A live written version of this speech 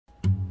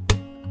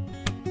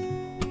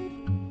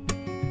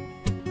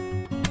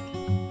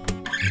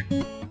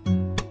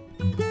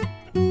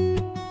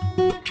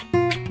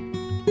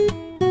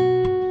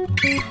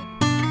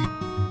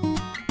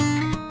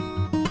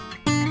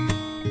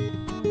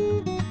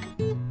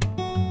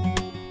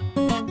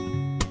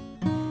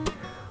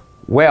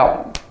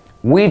Well,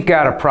 we've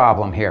got a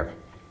problem here.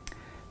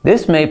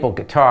 This maple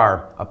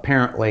guitar,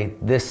 apparently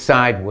this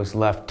side was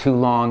left too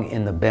long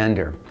in the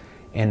bender,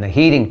 and the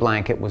heating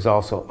blanket was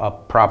also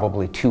up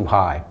probably too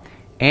high.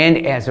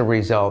 And as a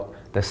result,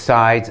 the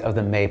sides of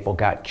the maple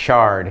got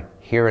charred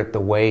here at the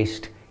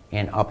waist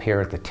and up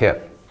here at the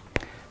tip.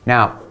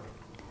 Now,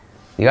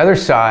 the other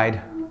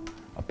side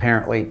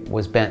apparently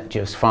was bent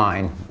just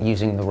fine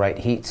using the right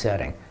heat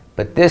setting.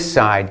 But this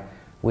side,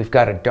 we've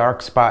got a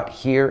dark spot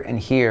here and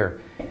here.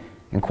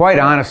 And quite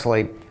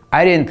honestly,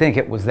 I didn't think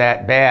it was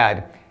that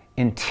bad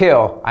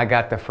until I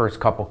got the first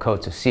couple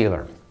coats of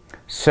sealer.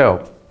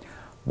 So,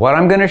 what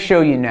I'm going to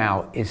show you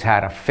now is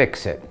how to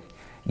fix it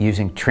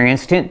using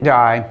TransTint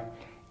dye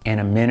and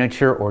a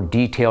miniature or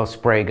detail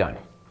spray gun.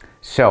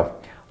 So,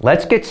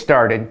 let's get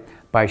started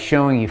by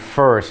showing you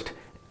first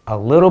a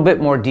little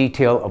bit more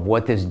detail of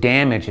what this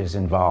damage is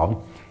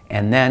involved,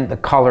 and then the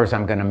colors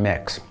I'm going to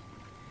mix.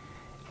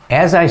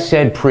 As I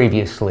said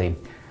previously,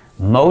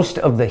 most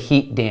of the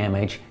heat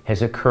damage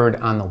has occurred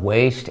on the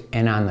waist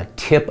and on the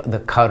tip of the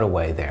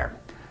cutaway there.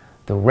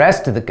 The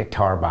rest of the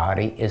guitar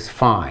body is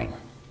fine.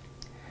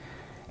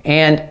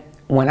 And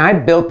when I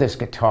built this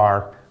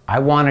guitar, I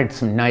wanted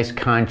some nice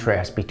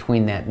contrast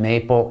between that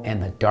maple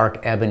and the dark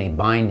ebony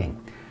binding.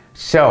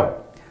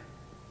 So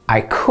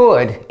I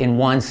could, in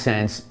one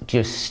sense,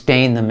 just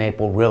stain the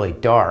maple really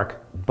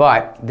dark,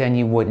 but then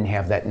you wouldn't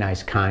have that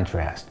nice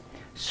contrast.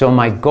 So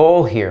my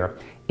goal here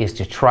is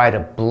to try to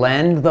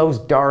blend those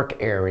dark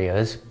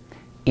areas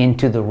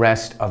into the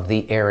rest of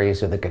the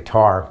areas of the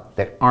guitar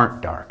that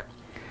aren't dark.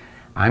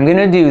 I'm going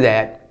to do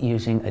that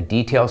using a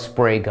detail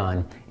spray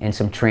gun and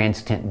some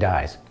TransTint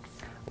dyes.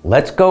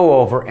 Let's go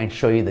over and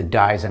show you the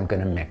dyes I'm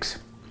going to mix.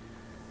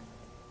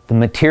 The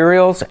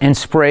materials and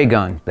spray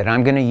gun that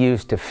I'm going to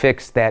use to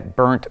fix that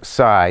burnt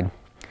side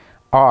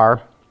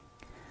are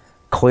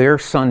clear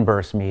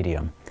sunburst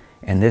medium.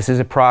 And this is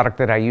a product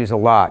that I use a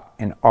lot.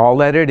 And all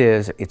that it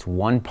is, it's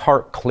 1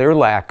 part clear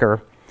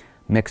lacquer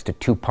mixed to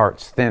 2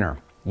 parts thinner.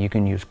 You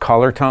can use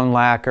color tone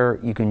lacquer,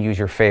 you can use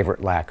your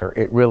favorite lacquer.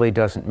 It really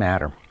doesn't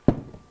matter.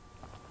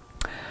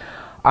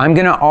 I'm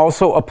going to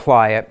also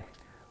apply it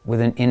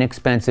with an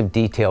inexpensive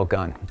detail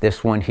gun.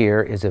 This one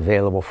here is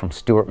available from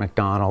Stuart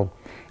McDonald,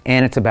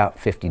 and it's about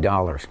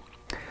 $50.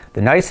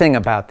 The nice thing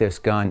about this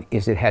gun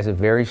is it has a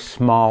very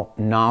small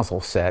nozzle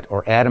set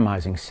or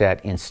atomizing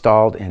set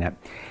installed in it,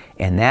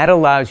 and that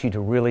allows you to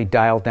really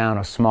dial down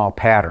a small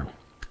pattern.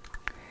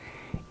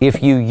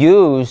 If you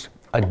use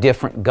a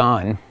different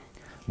gun,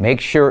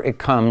 make sure it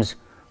comes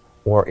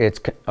or it's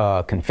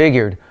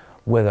configured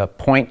with a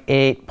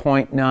 0.8,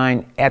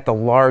 0.9, at the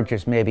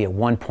largest maybe a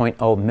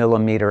 1.0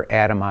 millimeter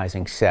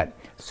atomizing set,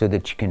 so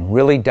that you can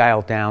really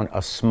dial down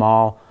a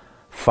small,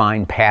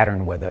 fine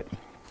pattern with it.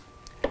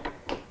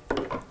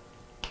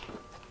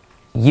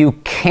 You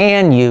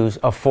can use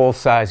a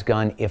full-size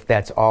gun if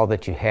that's all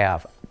that you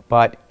have,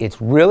 but it's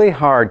really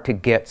hard to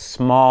get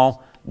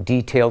small,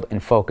 detailed,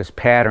 and focused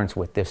patterns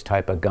with this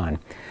type of gun.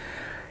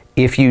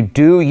 If you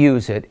do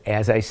use it,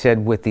 as I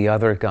said with the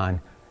other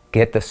gun,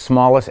 get the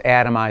smallest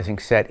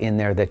atomizing set in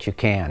there that you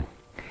can.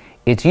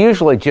 It's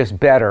usually just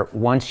better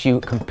once you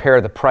compare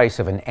the price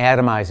of an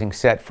atomizing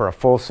set for a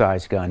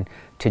full-size gun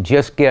to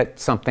just get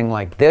something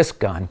like this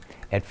gun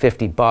at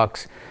 50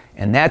 bucks,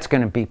 and that's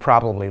going to be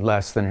probably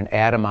less than an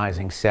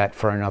atomizing set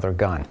for another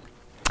gun.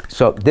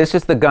 So this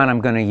is the gun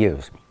I'm going to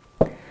use.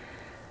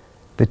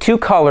 The 2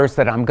 colors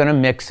that I'm going to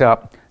mix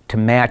up to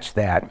match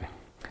that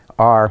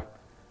are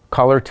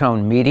color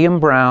tone medium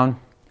brown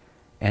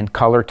and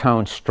color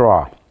tone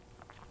straw.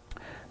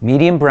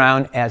 Medium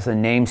brown, as the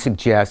name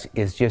suggests,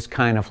 is just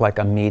kind of like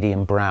a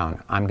medium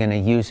brown. I'm going to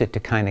use it to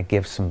kind of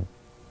give a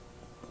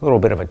little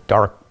bit of a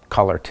dark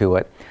color to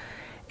it.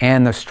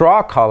 And the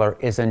straw color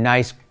is a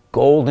nice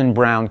golden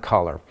brown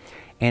color.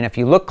 And if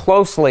you look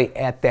closely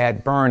at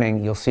that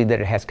burning, you'll see that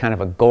it has kind of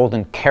a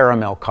golden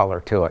caramel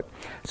color to it.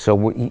 So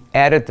we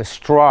added the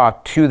straw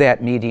to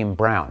that medium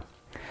brown.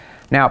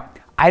 Now,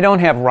 I don't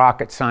have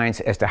rocket science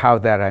as to how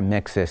that I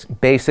mix this.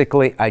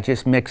 Basically, I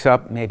just mix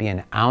up maybe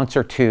an ounce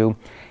or 2,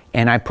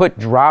 and I put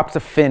drops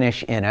of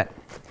finish in it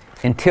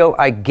until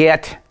I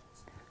get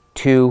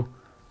to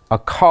a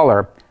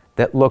color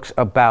that looks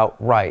about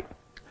right.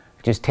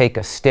 Just take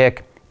a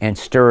stick and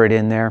stir it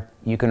in there.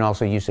 You can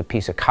also use a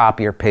piece of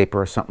copier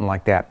paper or something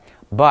like that.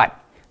 But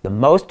the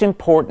most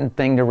important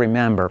thing to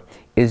remember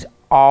is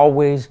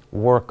always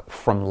work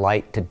from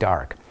light to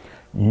dark.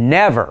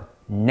 Never,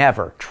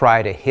 never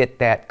try to hit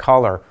that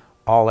color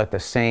all at the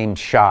same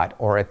shot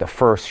or at the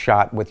first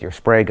shot with your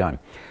spray gun.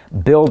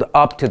 Build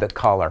up to the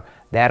color.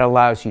 That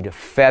allows you to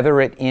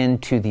feather it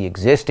into the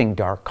existing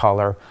dark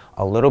color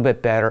a little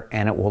bit better,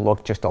 and it will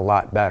look just a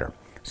lot better.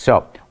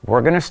 So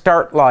we're going to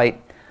start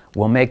light.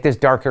 We'll make this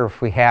darker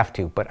if we have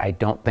to, but I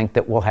don't think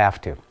that we'll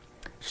have to.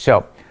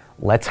 So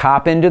let's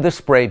hop into the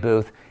spray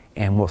booth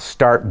and we'll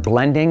start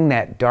blending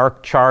that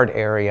dark charred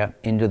area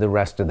into the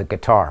rest of the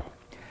guitar.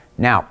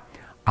 Now,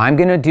 I'm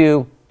going to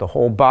do the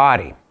whole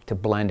body to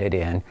blend it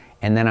in,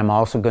 and then I'm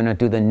also going to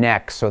do the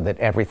neck so that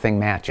everything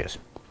matches.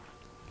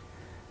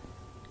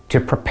 To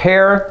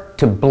prepare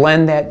to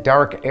blend that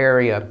dark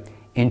area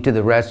into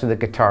the rest of the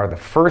guitar, the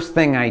first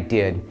thing I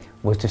did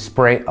was to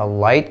spray a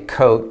light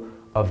coat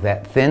of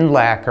that thin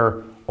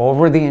lacquer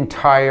over the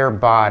entire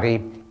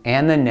body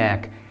and the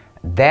neck.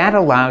 That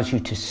allows you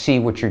to see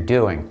what you're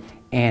doing,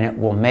 and it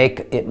will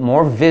make it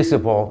more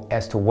visible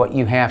as to what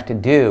you have to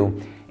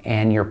do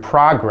and your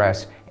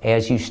progress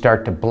as you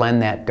start to blend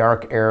that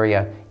dark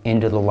area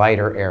into the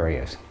lighter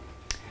areas.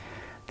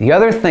 The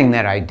other thing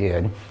that I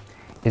did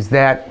is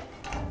that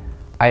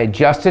I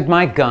adjusted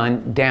my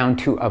gun down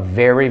to a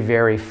very,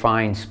 very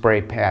fine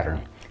spray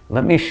pattern.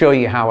 Let me show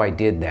you how I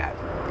did that.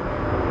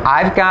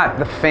 I've got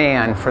the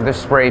fan for the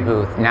spray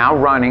booth now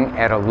running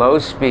at a low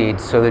speed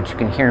so that you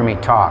can hear me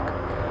talk.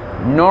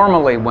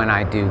 Normally when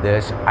I do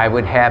this, I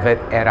would have it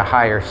at a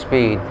higher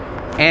speed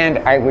and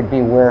I would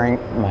be wearing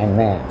my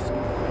mask.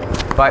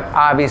 But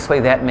obviously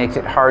that makes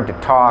it hard to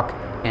talk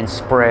and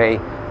spray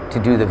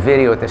to do the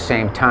video at the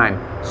same time.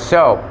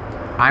 So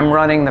I'm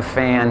running the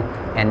fan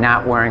and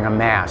not wearing a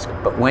mask.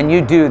 But when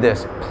you do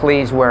this,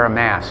 please wear a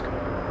mask.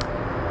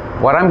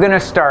 What I'm going to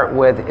start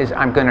with is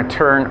I'm going to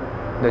turn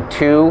the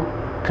two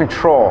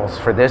controls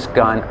for this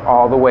gun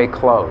all the way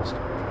closed.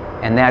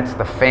 And that's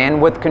the fan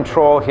width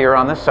control here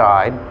on the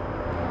side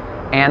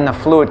and the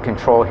fluid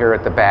control here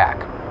at the back.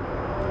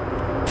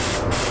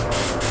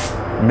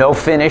 No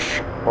finish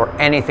or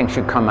anything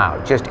should come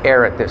out, just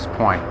air at this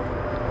point.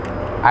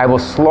 I will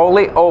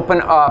slowly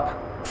open up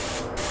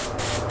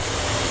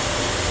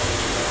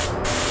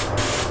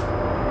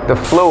the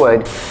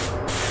fluid,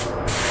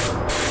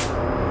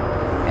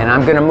 and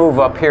I'm going to move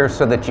up here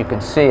so that you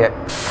can see it,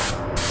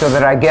 so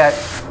that I get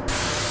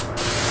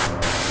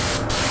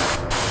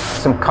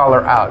some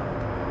color out.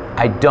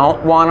 I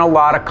don't want a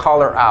lot of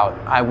color out.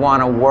 I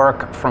want to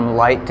work from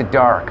light to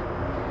dark.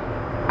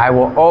 I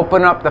will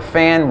open up the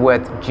fan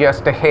width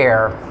just a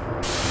hair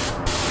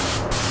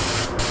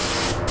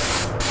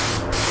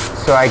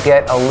so I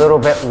get a little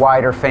bit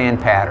wider fan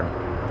pattern.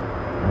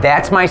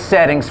 That's my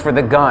settings for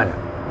the gun,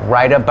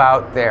 right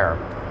about there.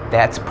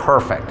 That's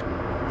perfect.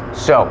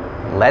 So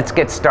let's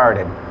get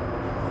started.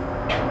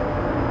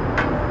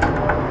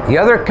 The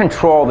other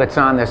control that's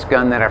on this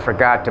gun that I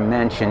forgot to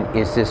mention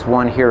is this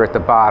one here at the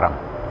bottom.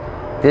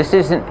 This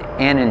is an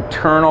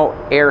internal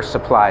air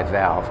supply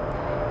valve,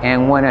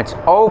 and when it's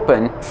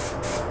open,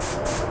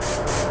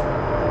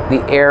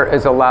 the air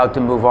is allowed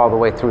to move all the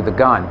way through the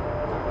gun.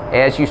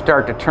 As you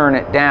start to turn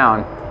it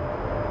down,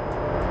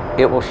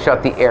 it will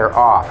shut the air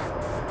off.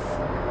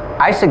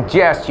 I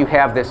suggest you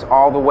have this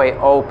all the way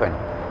open,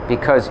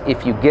 because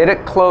if you get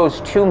it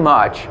closed too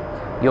much,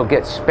 you'll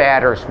get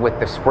spatters with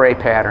the spray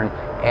pattern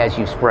as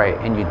you spray,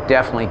 and you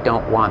definitely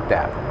don't want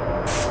that.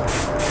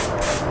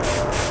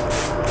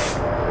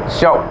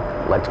 So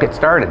let's get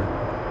started.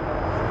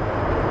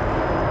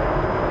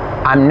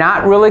 I'm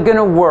not really going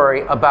to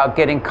worry about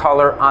getting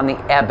color on the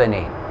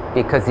ebony,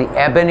 because the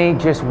ebony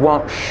just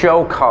won't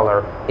show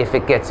color if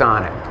it gets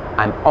on it.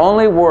 I'm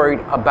only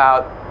worried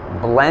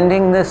about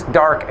blending this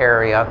dark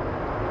area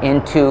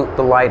into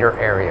the lighter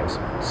areas.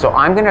 So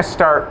I'm going to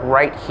start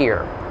right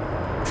here.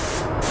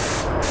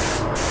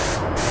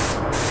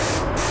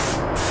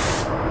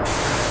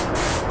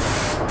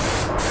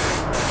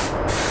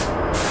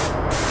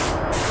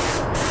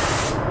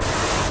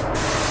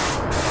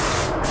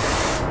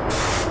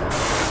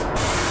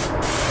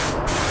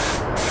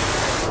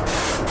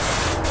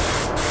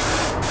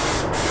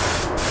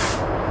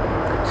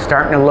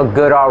 Starting to look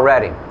good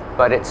already,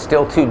 but it's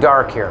still too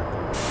dark here.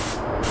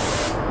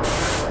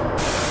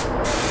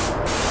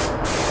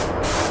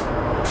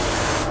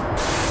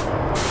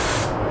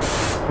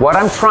 What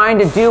I'm trying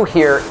to do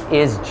here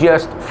is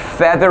just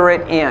feather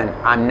it in.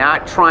 I'm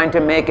not trying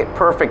to make it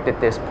perfect at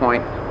this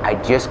point. I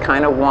just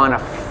kind of want to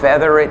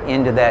feather it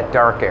into that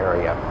dark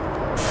area.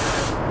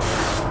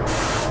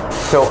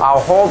 So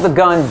I'll hold the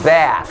gun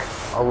back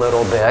a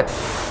little bit.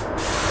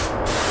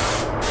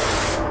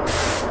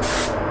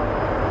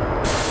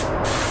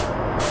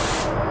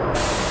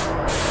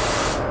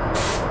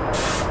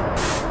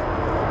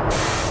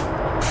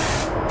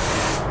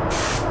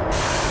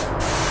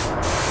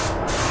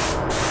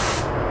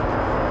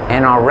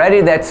 And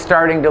already that's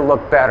starting to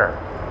look better.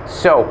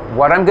 So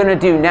what I'm going to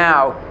do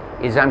now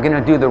is I'm going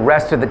to do the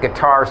rest of the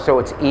guitar so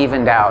it's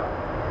evened out.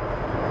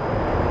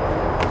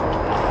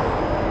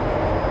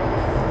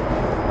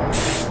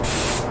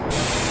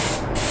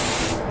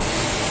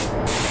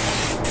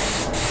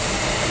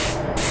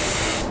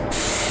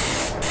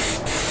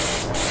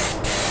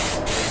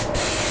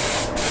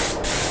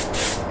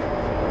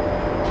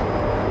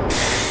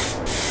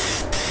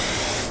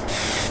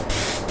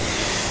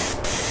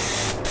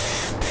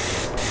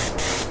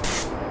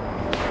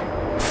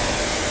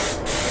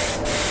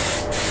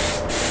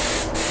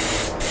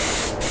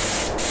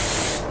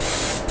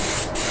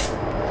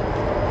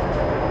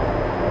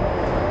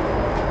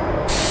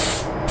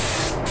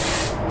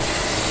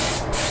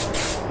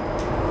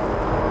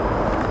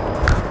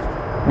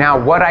 Now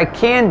what I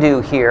can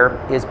do here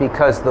is,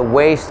 because the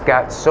waist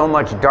got so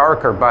much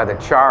darker by the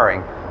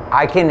charring,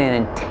 I can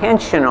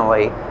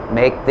intentionally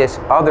make this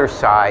other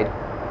side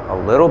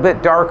a little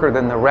bit darker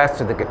than the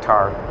rest of the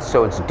guitar,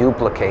 so it's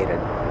duplicated.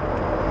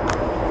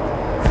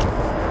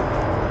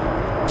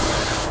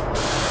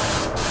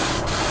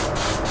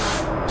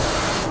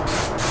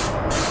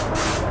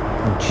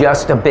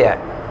 Just a bit.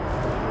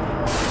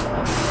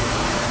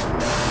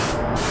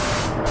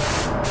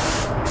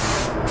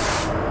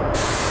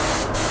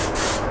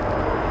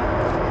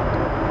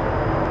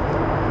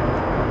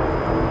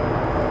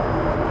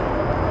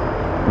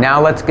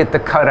 Now let's get the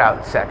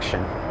cutout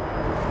section.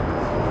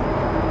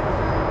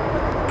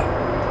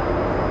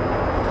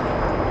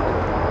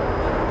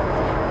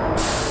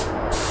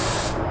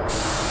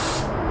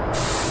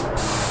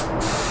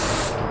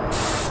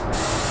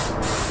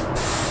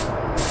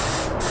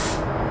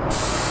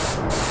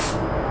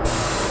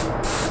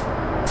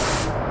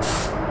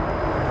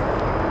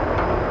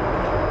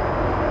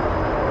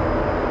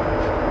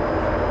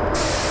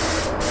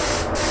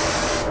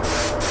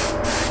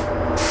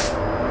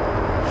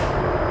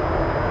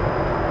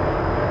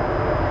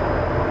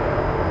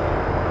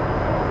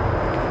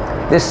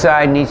 This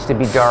side needs to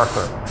be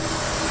darker.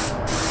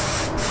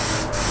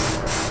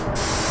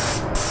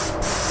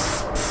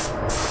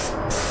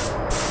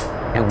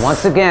 And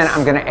once again,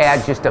 I'm going to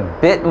add just a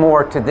bit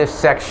more to this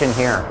section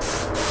here.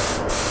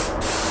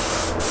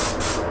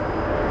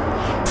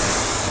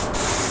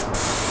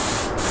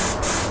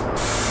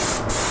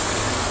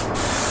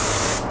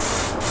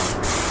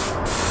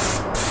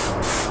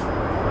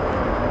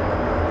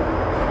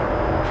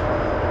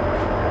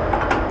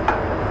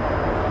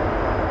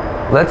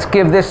 Let's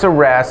give this a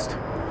rest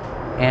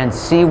and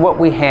see what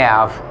we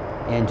have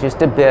in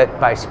just a bit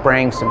by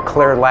spraying some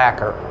clear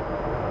lacquer.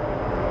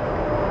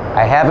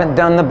 I haven't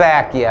done the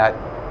back yet,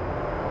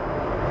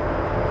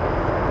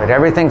 but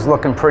everything's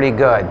looking pretty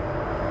good.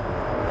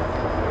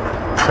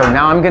 So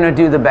now I'm going to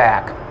do the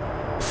back.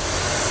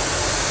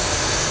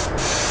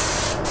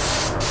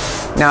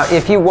 Now,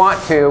 if you want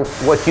to,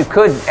 what you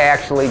could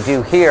actually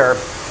do here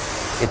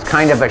is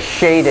kind of a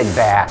shaded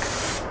back,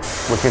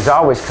 which is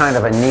always kind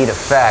of a neat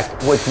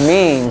effect, which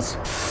means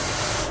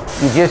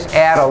you just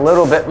add a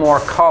little bit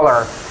more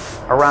color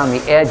around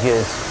the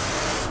edges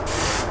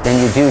than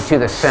you do to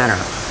the center.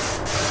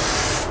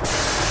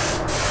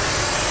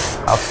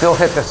 I'll still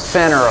hit the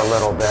center a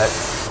little bit.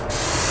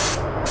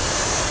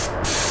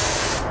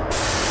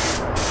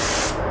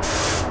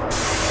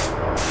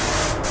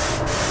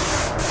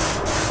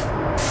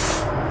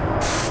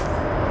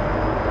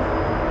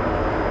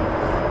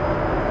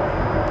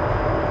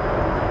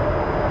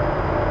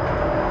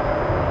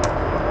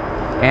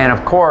 And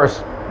of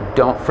course,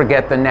 don't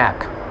forget the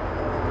neck.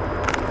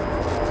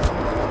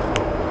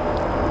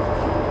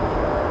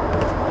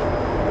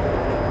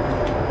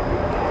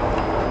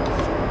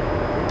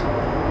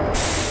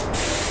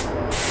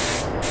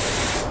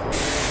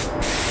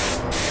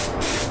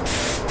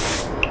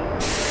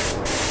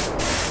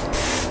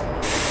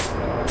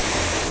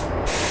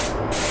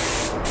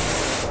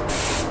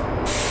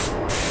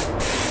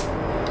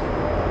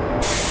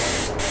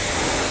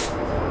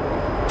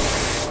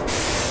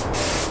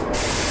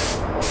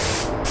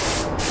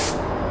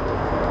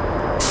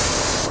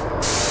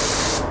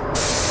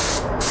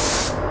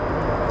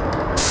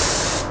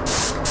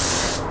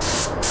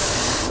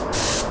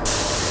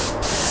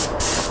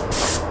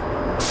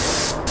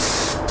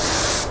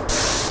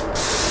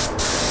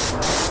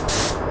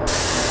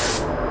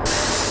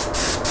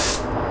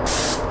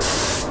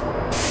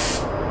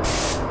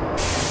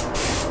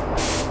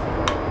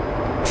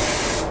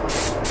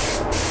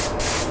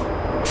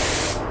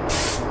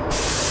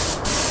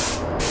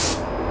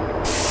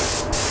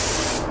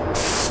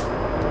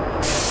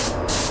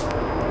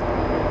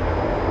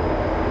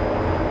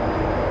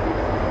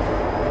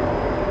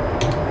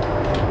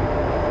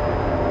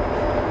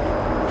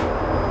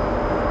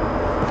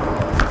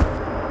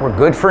 We're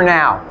good for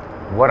now.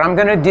 What I'm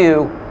going to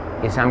do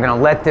is I'm going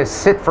to let this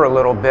sit for a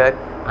little bit.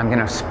 I'm going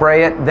to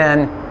spray it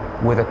then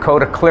with a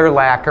coat of clear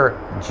lacquer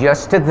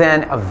just to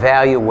then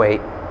evaluate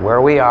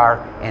where we are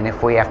and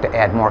if we have to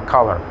add more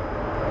color.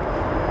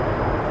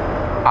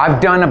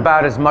 I've done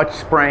about as much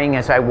spraying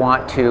as I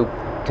want to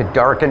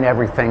darken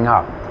everything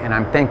up, and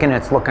I'm thinking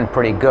it's looking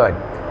pretty good.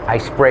 I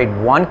sprayed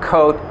one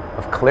coat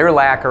of clear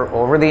lacquer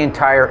over the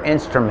entire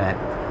instrument,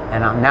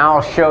 and now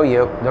I'll show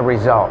you the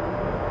result.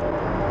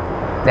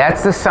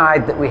 That's the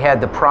side that we had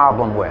the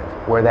problem with,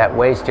 where that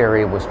waist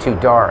area was too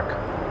dark.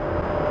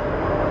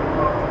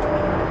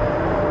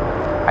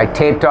 I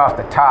taped off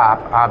the top,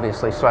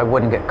 obviously, so I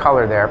wouldn't get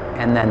color there,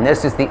 and then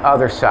this is the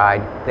other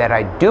side that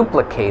I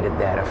duplicated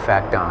that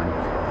effect on,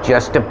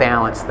 just to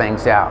balance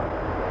things out.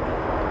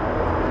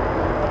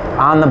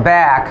 On the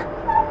back,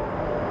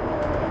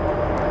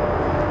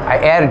 I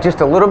added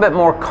just a little bit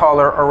more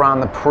color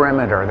around the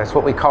perimeter. That's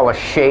what we call a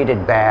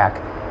shaded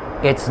back.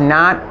 It's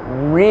not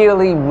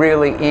really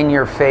in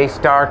your face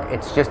dark,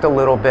 it's just a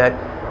little bit,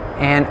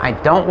 and I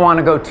don't want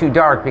to go too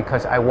dark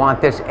because I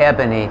want this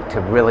ebony to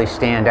really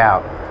stand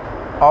out.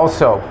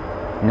 Also,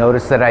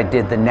 notice that I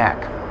did the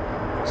neck.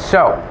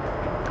 So,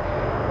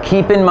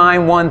 keep in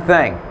mind one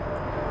thing.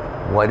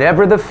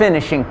 Whatever the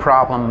finishing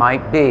problem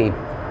might be,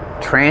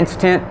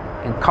 TransTint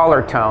and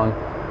color tone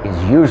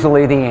is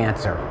usually the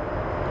answer.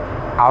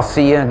 I'll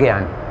see you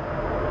again.